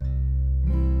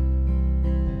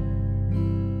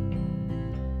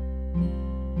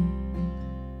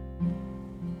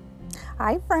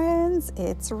Hi friends,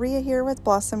 it's Ria here with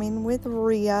Blossoming with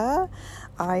Ria.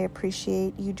 I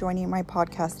appreciate you joining my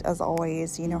podcast as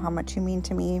always. You know how much you mean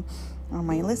to me,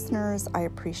 my listeners. I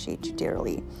appreciate you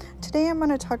dearly. Today I'm going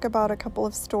to talk about a couple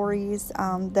of stories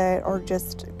that are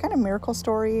just kind of miracle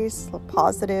stories,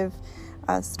 positive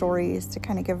stories to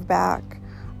kind of give back.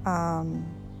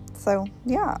 So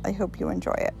I hope you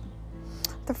enjoy it.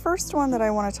 The first one that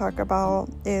I want to talk about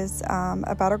is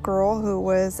about a girl who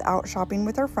was out shopping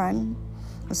with her friend.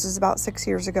 This was about 6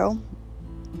 years ago.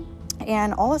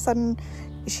 And all of a sudden,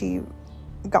 she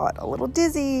got a little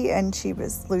dizzy and she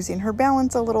was losing her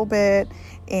balance a little bit.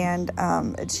 And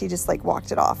she just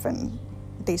walked it off. And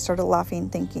they started laughing,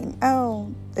 thinking, oh,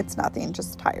 it's nothing,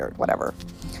 just tired, whatever.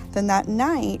 Then that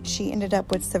night, she ended up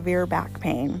with severe back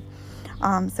pain.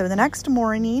 So the next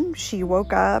morning, she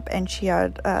woke up and she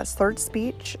had slurred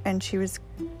speech and she was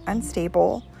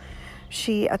unstable.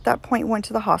 She, at that point, went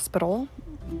to the hospital.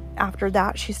 After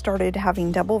that, she started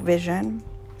having double vision.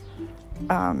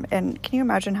 And can you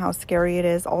imagine how scary it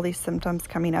is, all these symptoms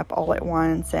coming up all at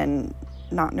once and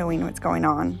not knowing what's going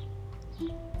on?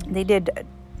 They did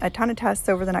a ton of tests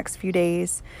over the next few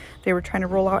days. They were trying to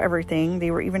rule out everything.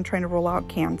 They were even trying to rule out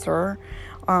cancer.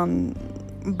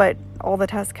 But all the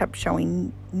tests kept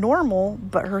showing normal,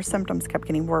 but her symptoms kept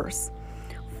getting worse.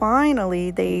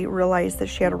 Finally, they realized that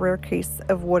she had a rare case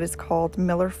of what is called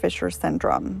Miller-Fisher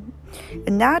syndrome.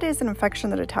 And that is an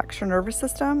infection that attacks your nervous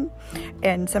system,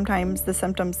 and sometimes the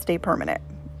symptoms stay permanent.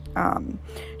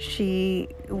 She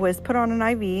was put on an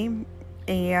IV,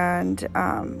 and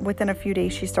within a few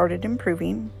days, she started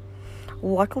improving.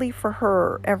 Luckily for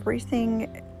her,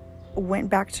 everything went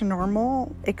back to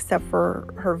normal except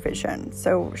for her vision.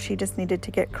 So she just needed to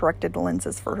get corrected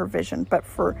lenses for her vision, but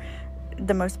for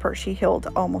the most part, she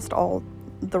healed almost all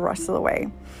the rest of the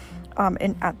way.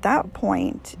 And at that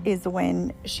point is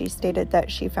when she stated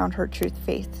that she found her true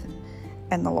faith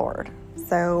in the Lord.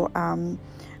 So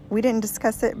we didn't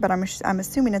discuss it, but I'm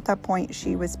assuming at that point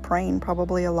she was praying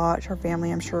probably a lot. Her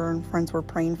family, I'm sure, and friends were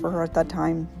praying for her at that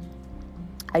time.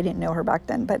 I didn't know her back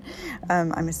then, but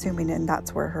I'm assuming, and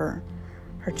that's where her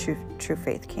true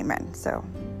faith came in. So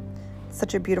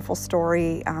such a beautiful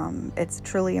story. It's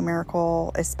truly a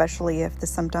miracle, especially if the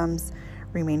symptoms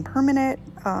remain permanent.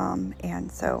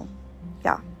 And so,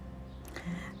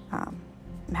 I'm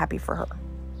happy for her.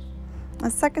 The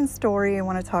second story I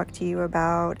want to talk to you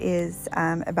about is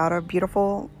about a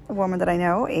beautiful woman that I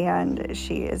know, and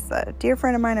she is a dear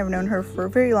friend of mine. I've known her for a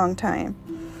very long time.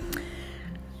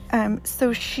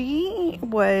 So she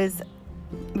was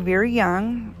very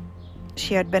young.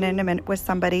 She had been intimate with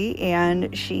somebody,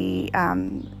 and she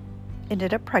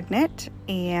ended up pregnant,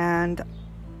 and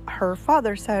her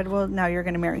father said, well, now you're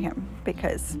going to marry him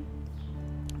because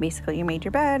basically you made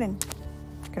your bed and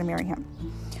you're going to marry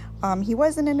him. He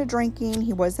wasn't into drinking.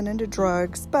 He wasn't into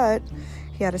drugs, but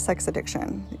he had a sex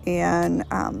addiction, and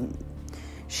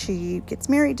she gets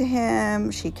married to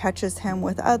him. She catches him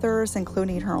with others,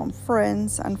 including her own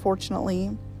friends,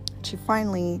 unfortunately. She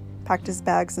finally packed his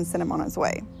bags and sent him on his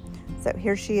way. So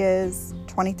here she is,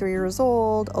 23 years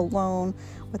old, alone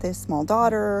with a small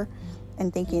daughter,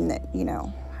 and thinking that,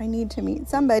 I need to meet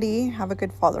somebody, have a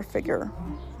good father figure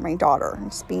for my daughter,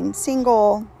 just being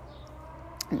single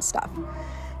and stuff.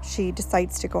 She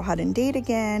decides to go ahead and date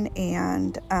again,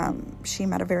 and she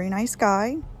met a very nice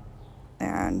guy,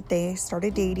 and they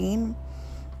started dating,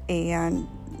 and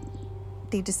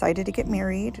they decided to get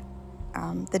married.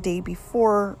 The day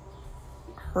before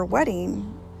her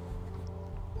wedding,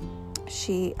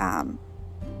 she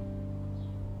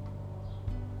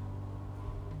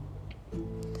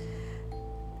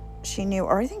knew,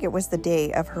 or I think it was the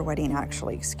day of her wedding,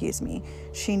 actually,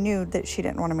 she knew that she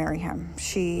didn't want to marry him.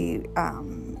 She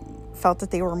felt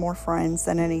that they were more friends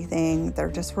than anything. There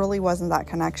just really wasn't that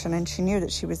connection, and she knew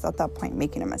that she was at that point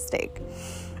making a mistake.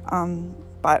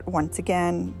 But once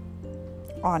again,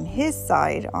 on his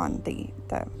side, on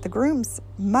the groom's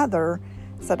mother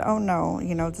said, oh no,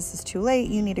 this is too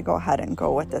late. You need to go ahead and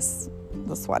go with this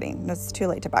wedding. It's too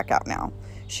late to back out now.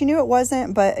 She knew it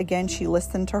wasn't, but again, she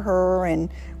listened to her and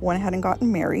went ahead and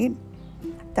gotten married.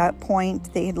 At that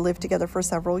point, they had lived together for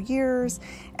several years,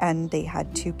 and they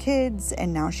had 2 kids,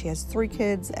 and now she has 3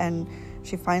 kids, and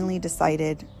she finally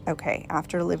decided, okay,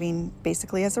 after living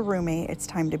basically as a roommate, it's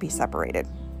time to be separated.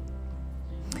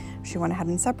 She went ahead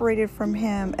and separated from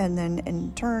him, and then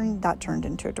in turn, that turned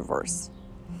into a divorce.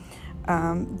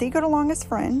 They got along as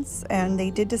friends, and they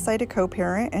did decide to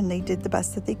co-parent, and they did the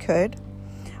best that they could.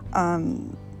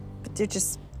 But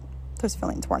those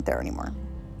feelings weren't there anymore.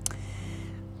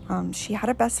 She had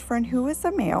a best friend who was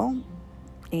a male,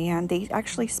 And they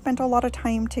actually spent a lot of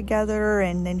time together,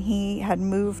 and then he had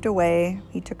moved away.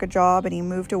 He took a job and he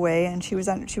moved away, and she was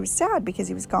sad because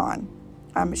he was gone.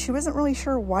 She wasn't really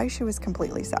sure why she was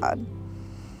completely sad.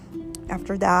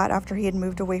 After he had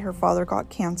moved away, her father got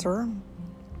cancer,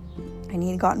 and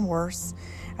he had gotten worse,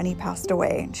 and he passed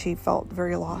away, and she felt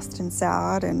very lost and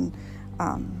sad, and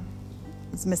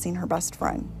was missing her best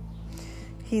friend.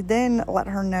 He then let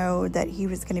her know that he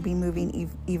was going to be moving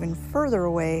even further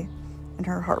away, and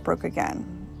her heart broke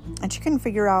again. And she couldn't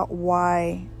figure out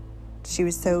why she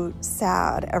was so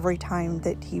sad every time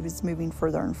that he was moving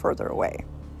further and further away.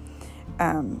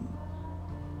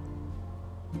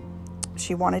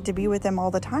 She wanted to be with him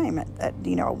all the time. At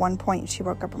one point she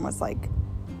woke up and was like,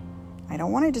 I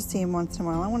don't want to just see him once in a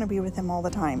while. I want to be with him all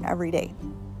the time, every day.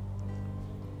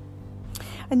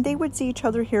 And they would see each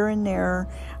other here and there.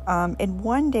 And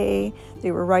one day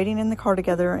they were riding in the car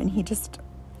together, and he just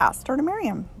asked her to marry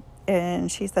him.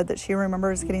 And she said that she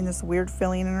remembers getting this weird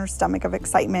feeling in her stomach of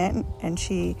excitement, and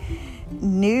she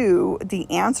knew the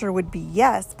answer would be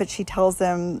yes, but she tells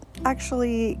him,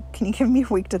 actually, can you give me a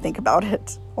week to think about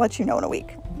it? I'll let you know in a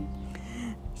week.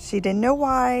 She didn't know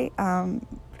why.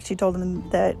 She told him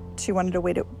that she wanted to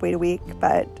wait a week,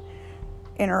 but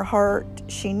in her heart,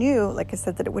 she knew, like I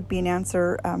said, that it would be an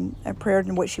answer, a prayer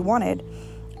and what she wanted.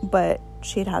 But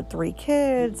she had had 3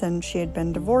 kids, and she had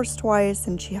been divorced twice,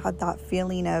 and she had that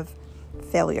feeling of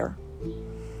failure.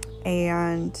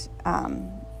 And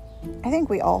I think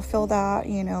we all feel that,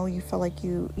 you feel like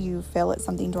you fail at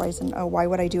something twice, and why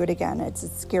would I do it again? It's a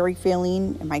scary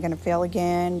feeling. Am I going to fail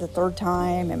again the 3rd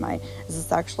time? Is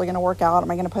this actually going to work out? Am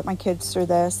I going to put my kids through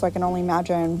this? So I can only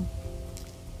imagine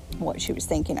what she was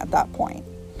thinking at that point.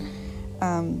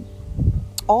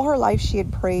 All her life she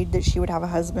had prayed that she would have a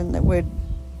husband that would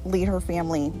lead her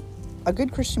family, a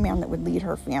good Christian man that would lead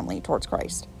her family towards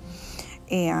Christ.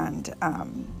 And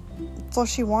that's all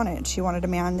she wanted. She wanted a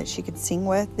man that she could sing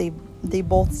with. They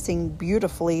both sing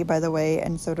beautifully, by the way,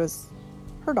 and so does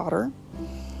her daughter,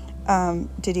 to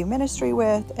do ministry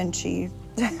with. And she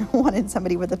wanted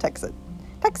somebody with a Texas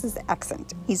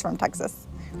accent. He's from Texas,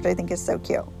 which I think is so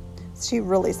cute. She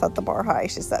really set the bar high,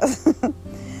 she says.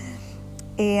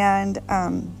 And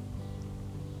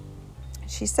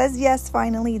she says yes,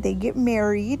 finally. They get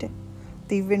married.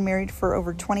 They've been married for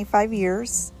over 25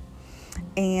 years.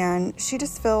 And she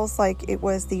just feels like it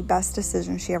was the best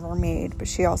decision she ever made. But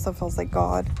she also feels like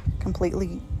God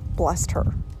completely blessed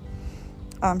her.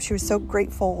 She was so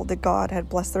grateful that God had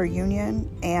blessed their union.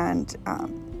 And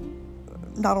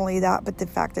not only that, but the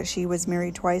fact that she was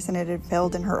married twice and it had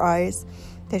failed in her eyes,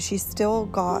 that she still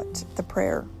got the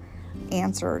prayer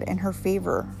answered in her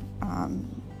favor.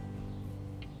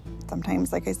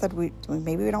 Sometimes, like I said,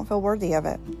 maybe we don't feel worthy of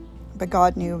it, but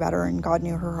God knew better, and God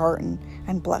knew her heart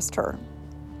and blessed her.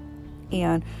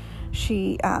 And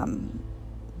she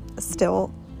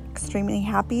still extremely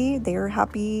happy. They're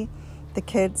happy. The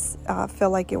kids feel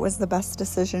like it was the best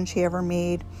decision she ever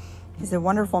made. He's a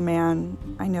wonderful man.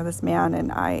 I know this man, and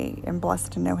I am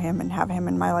blessed to know him and have him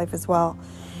in my life as well.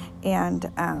 And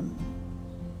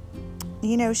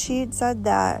she had said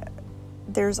that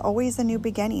there's always a new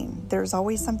beginning. There's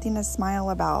always something to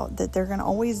smile about, that they're going to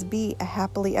always be a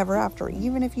happily ever after.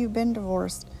 Even if you've been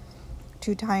divorced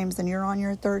 2 times and you're on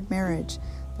your 3rd marriage,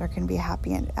 there can be a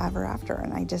happy ever after.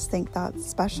 And I just think that's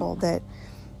special, that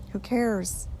who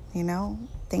cares?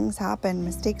 Things happen,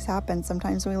 mistakes happen.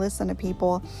 Sometimes we listen to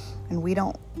people and we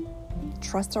don't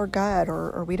trust our gut,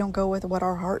 or we don't go with what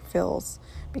our heart feels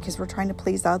because we're trying to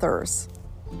please others.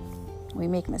 We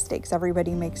make mistakes.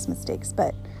 Everybody makes mistakes,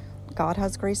 but God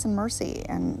has grace and mercy,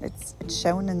 and it's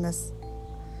shown in this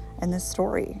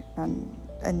story.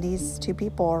 And these 2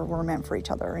 people were meant for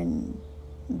each other, and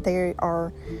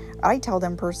I tell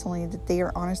them personally that they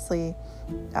are honestly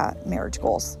marriage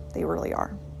goals. They really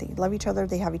are. They love each other.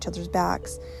 They have each other's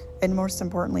backs, and most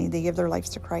importantly, they give their lives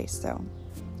to Christ. So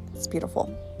it's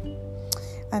beautiful.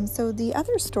 So the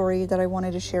other story that I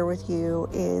wanted to share with you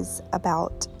is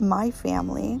about my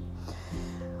family.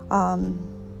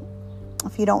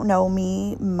 If you don't know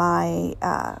me, my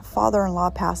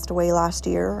father-in-law passed away last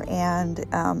year, and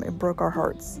it broke our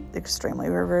hearts extremely.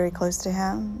 We were very close to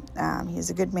him. He's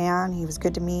a good man. He was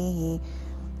good to me. He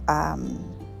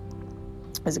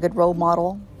was a good role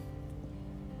model,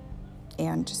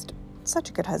 and just such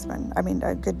a good husband. I mean,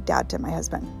 a good dad to my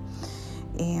husband.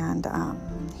 And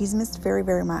he's missed very,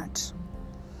 very much.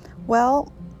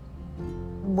 Well,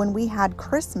 when we had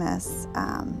Christmas,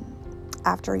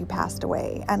 after he passed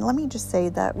away, and let me just say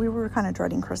that we were kind of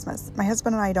dreading Christmas. My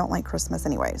husband and I don't like Christmas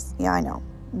anyways. Yeah, I know.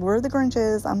 We're the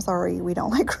Grinches. I'm sorry. We don't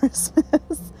like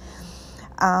Christmas.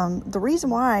 The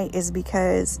reason why is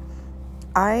because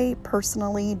I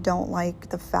personally don't like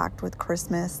the fact with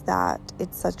Christmas that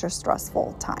it's such a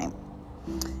stressful time.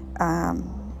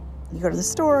 You go to the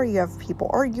store, you have people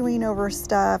arguing over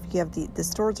stuff, you have the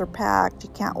stores are packed, you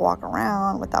can't walk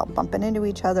around without bumping into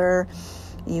each other,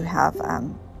 you have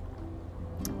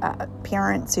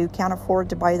parents who can't afford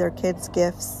to buy their kids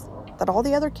gifts that all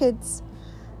the other kids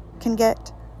can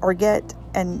get,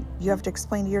 and you have to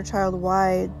explain to your child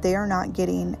why they are not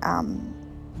getting,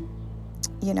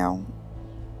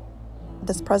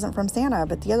 this present from Santa,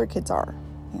 but the other kids are,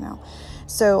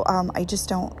 So I just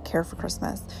don't care for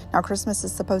Christmas. Now, Christmas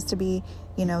is supposed to be,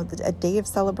 a day of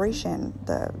celebration,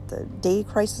 the day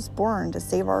Christ was born to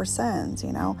save our sins,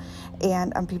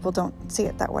 and people don't see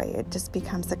it that way. It just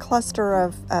becomes a cluster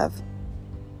of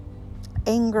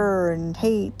anger and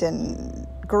hate and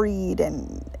greed,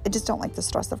 and I just don't like the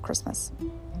stress of Christmas.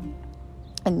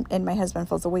 And my husband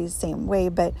feels the same way,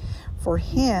 but for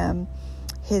him,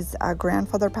 his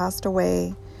grandfather passed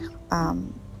away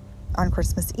on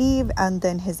Christmas Eve, and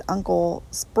then his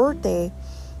uncle's birthday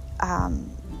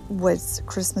was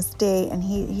Christmas Day, and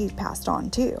he passed on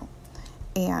too.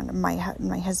 And my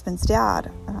husband's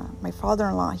dad, my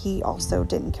father-in-law, he also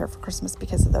didn't care for Christmas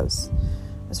because of those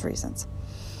reasons.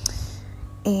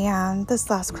 And this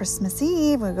last Christmas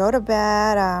Eve, we go to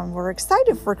bed. We're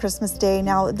excited for Christmas Day.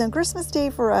 Now, the Christmas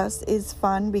Day for us is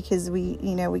fun because we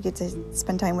get to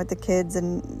spend time with the kids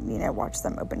and, watch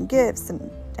them open gifts.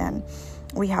 And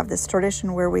we have this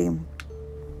tradition where we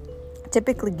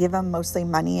typically give them mostly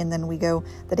money, and then we go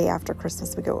the day after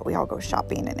Christmas, we all go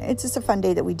shopping. And it's just a fun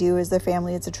day that we do as a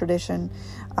family. It's a tradition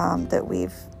that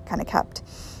we've kind of kept.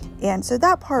 And so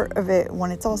that part of it,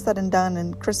 when it's all said and done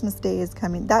and Christmas Day is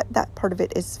coming, that part of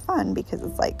it is fun because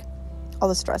it's like all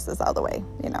the stress is out of the way,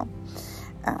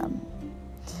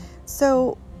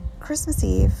 So Christmas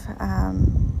Eve,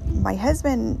 my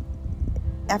husband,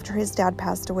 after his dad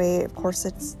passed away, of course,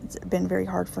 it's been very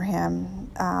hard for him.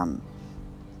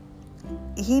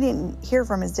 He didn't hear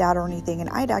from his dad or anything, and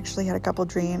I'd actually had a couple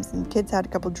dreams, and kids had a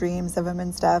couple dreams of him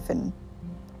and stuff,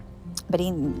 but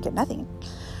he didn't get nothing.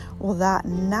 Well, that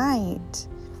night,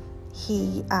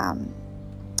 he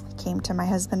came to my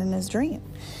husband in his dream,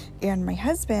 and my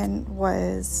husband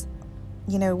was,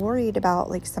 worried about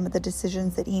like some of the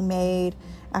decisions that he made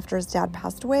after his dad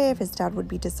passed away, if his dad would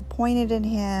be disappointed in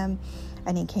him.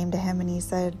 And he came to him and he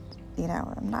said,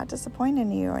 I'm not disappointed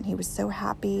in you. And he was so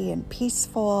happy and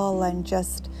peaceful, and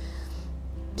just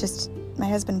my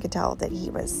husband could tell that he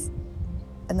was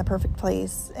in the perfect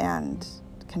place and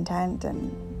content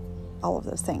and all of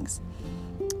those things.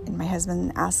 And my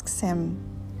husband asks him,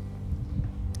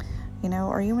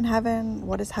 are you in heaven?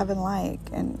 What is heaven like?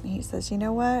 And he says, you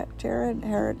know what, Jared,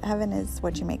 heaven is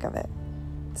what you make of it.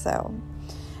 So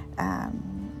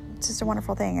it's just a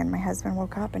wonderful thing. And my husband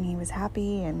woke up and he was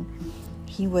happy, and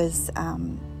he was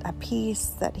at peace,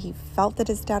 that he felt that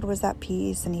his dad was at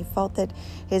peace, and he felt that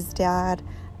his dad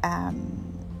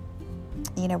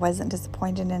wasn't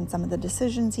disappointed in some of the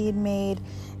decisions he had made.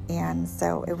 And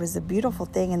so it was a beautiful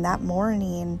thing. And that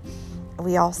morning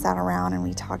we all sat around and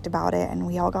we talked about it, and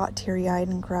we all got teary-eyed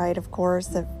and cried, of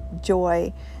course, of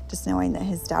joy, just knowing that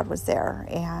his dad was there.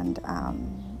 And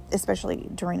especially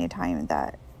during a time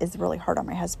that is really hard on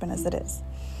my husband as it is.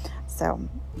 So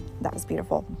that was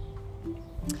beautiful.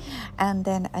 And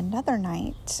then another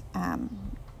night, I'm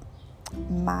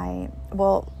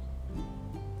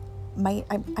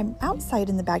outside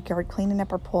in the backyard cleaning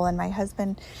up our pool, and my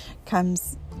husband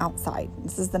comes outside.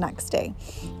 This is the next day.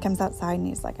 Comes outside and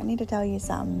he's like, I need to tell you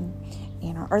something.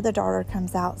 Or the daughter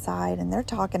comes outside and they're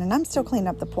talking, and I'm still cleaning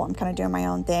up the pool. I'm kind of doing my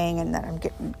own thing, and then I'm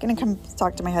going to come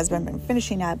talk to my husband, but I'm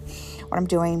finishing up what I'm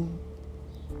doing.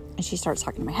 And she starts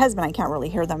talking to my husband. I can't really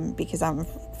hear them because I'm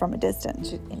from a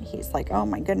distance. And he's like, oh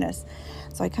my goodness.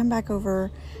 So I come back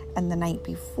over, and the night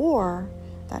before,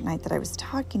 that night that I was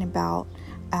talking about,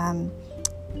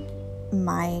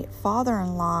 my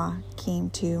father-in-law came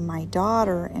to my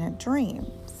daughter in a dream.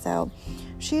 So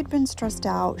she had been stressed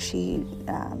out. She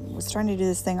was trying to do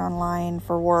this thing online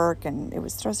for work, and it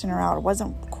was stressing her out. It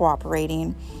wasn't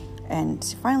cooperating. And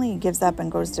she finally gives up and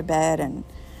goes to bed, and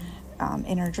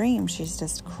in her dream, she's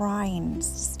just crying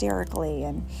hysterically,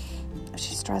 and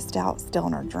she's stressed out still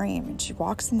in her dream. And she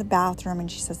walks in the bathroom,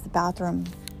 and she says the bathroom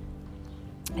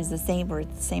is the same, we're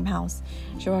at the same house.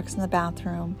 She walks in the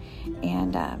bathroom,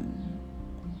 and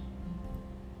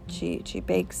she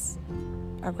begs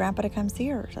our grandpa to come see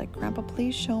her. She's like, Grandpa,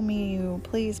 please show me you.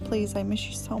 Please, I miss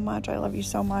you so much. I love you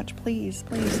so much. Please,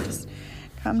 just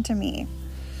come to me.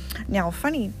 Now,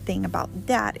 funny thing about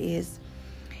that is,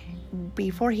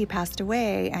 before he passed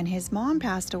away and his mom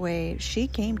passed away, she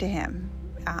came to him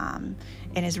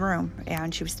in his room,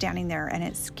 and she was standing there, and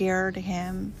it scared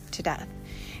him to death.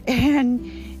 And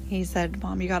he said,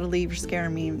 Mom, you got to leave. You're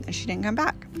scaring me. And she didn't come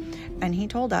back. And he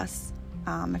told us,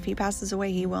 if he passes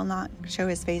away, he will not show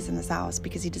his face in this house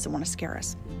because he doesn't want to scare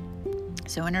us.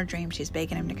 So in her dream, she's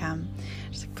begging him to come.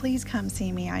 She's like, please come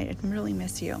see me. I really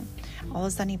miss you. All of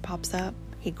a sudden, he pops up.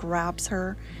 He grabs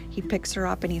her. He picks her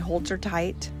up and he holds her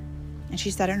tight. And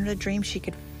she said in her dream, she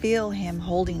could feel him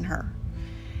holding her.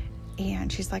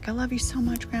 And she's like, I love you so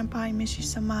much, Grandpa. I miss you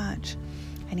so much.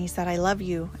 And he said, I love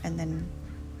you. And then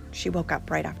she woke up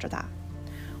right after that.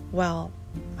 Well,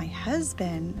 my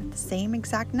husband, the same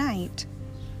exact night,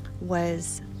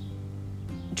 was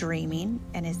dreaming,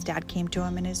 and his dad came to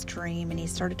him in his dream, and he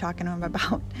started talking to him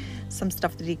about some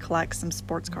stuff that he collects, some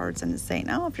sports cards, and saying,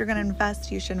 oh, if you're going to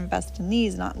invest, you should invest in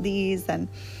these, not these. And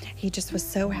he just was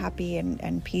so happy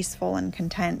and peaceful and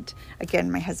content.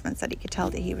 Again, my husband said he could tell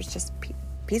that he was just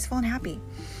peaceful and happy.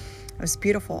 It was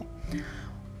beautiful.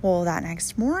 Well, that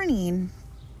next morning,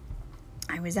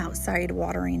 I was outside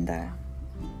watering the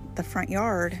front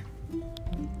yard,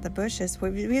 the bushes.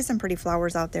 We have some pretty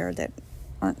flowers out there that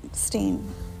aren't staying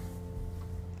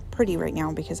pretty right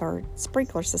now because our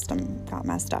sprinkler system got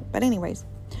messed up. But anyways,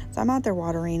 so I'm out there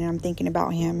watering, and I'm thinking about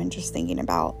him and just thinking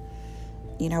about,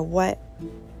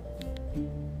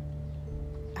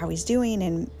 how he's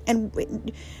doing, and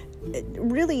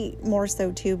really more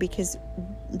so too because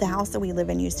the house that we live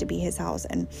in used to be his house.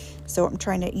 And so I'm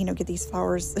trying to, get these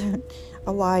flowers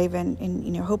alive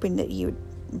and hoping that you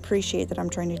appreciate that I'm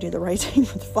trying to do the right thing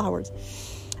with the flowers.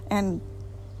 And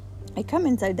I come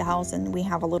inside the house, and we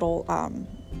have a little,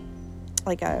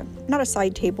 not a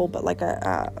side table, but like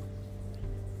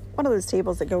one of those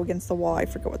tables that go against the wall. I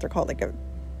forget what they're called, like a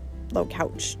low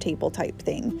couch table type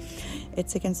thing.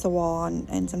 It's against the wall,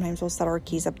 and sometimes we'll set our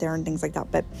keys up there and things like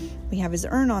that. But we have his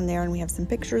urn on there, and we have some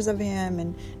pictures of him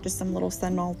and just some little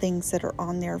sentimental things that are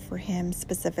on there for him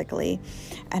specifically.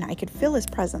 And I could feel his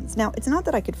presence. Now, it's not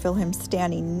that I could feel him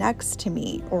standing next to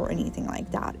me or anything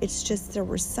like that. It's just there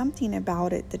was something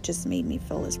about it that just made me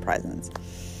feel his presence.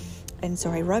 And so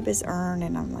I rub his urn,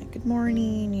 and I'm like, good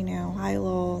morning, hi,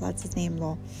 Lowell. That's his name,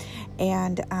 Lowell.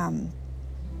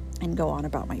 And go on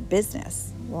about my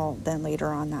business. Well, then later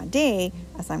on that day,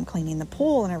 as I'm cleaning the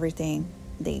pool and everything,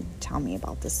 they tell me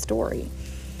about this story.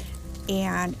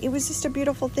 And it was just a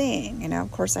beautiful thing.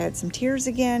 Of course, I had some tears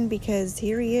again because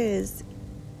here he is.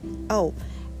 Oh,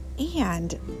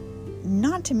 and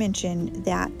not to mention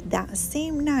that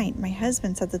same night, my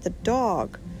husband said that the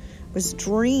dog was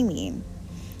dreaming,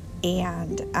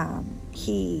 and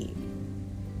he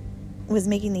was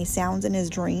making these sounds in his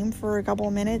dream for a couple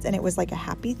of minutes, and it was like a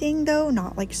happy thing though,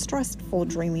 not like stressful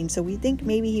dreaming. So we think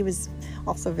maybe he was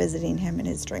also visiting him in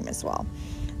his dream as well.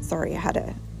 Sorry, I had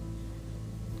to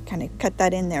kind of cut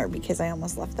that in there because I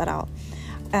almost left that out.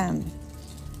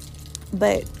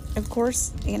 But of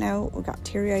course, we got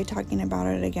teary-eyed talking about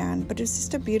it again, but it's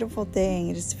just a beautiful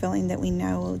thing. Just feeling that we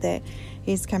know that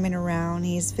he's coming around,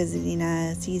 he's visiting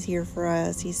us, he's here for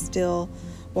us, he's still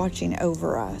watching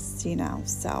over us,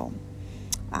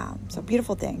 so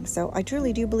beautiful thing. So I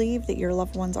truly do believe that your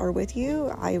loved ones are with you.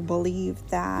 I believe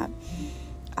that,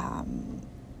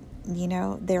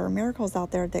 there are miracles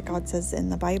out there that God says in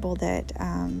the Bible that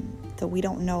we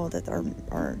don't know, that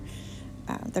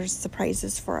there's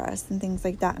surprises for us and things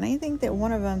like that. And I think that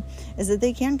one of them is that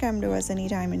they can come to us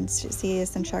anytime and see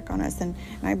us and check on us. And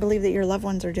I believe that your loved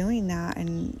ones are doing that.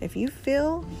 And if you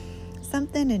feel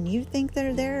something and you think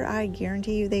they're there, I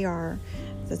guarantee you they are.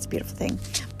 That's a beautiful thing.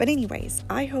 But anyways,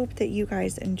 I hope that you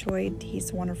guys enjoyed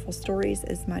these wonderful stories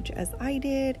as much as I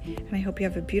did, and I hope you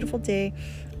have a beautiful day.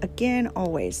 Again,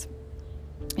 always,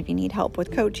 if you need help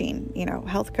with coaching,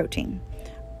 health coaching,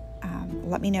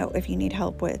 let me know. If you need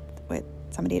help with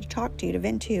somebody to talk to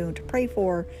vent to pray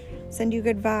for, send you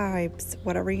good vibes,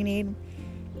 whatever you need,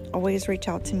 always reach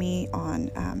out to me on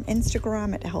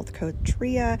Instagram at Health Coach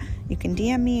Rhea. You can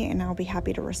DM me, and I'll be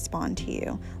happy to respond to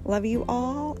you. Love you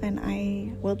all, and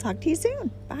I will talk to you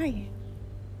soon. Bye.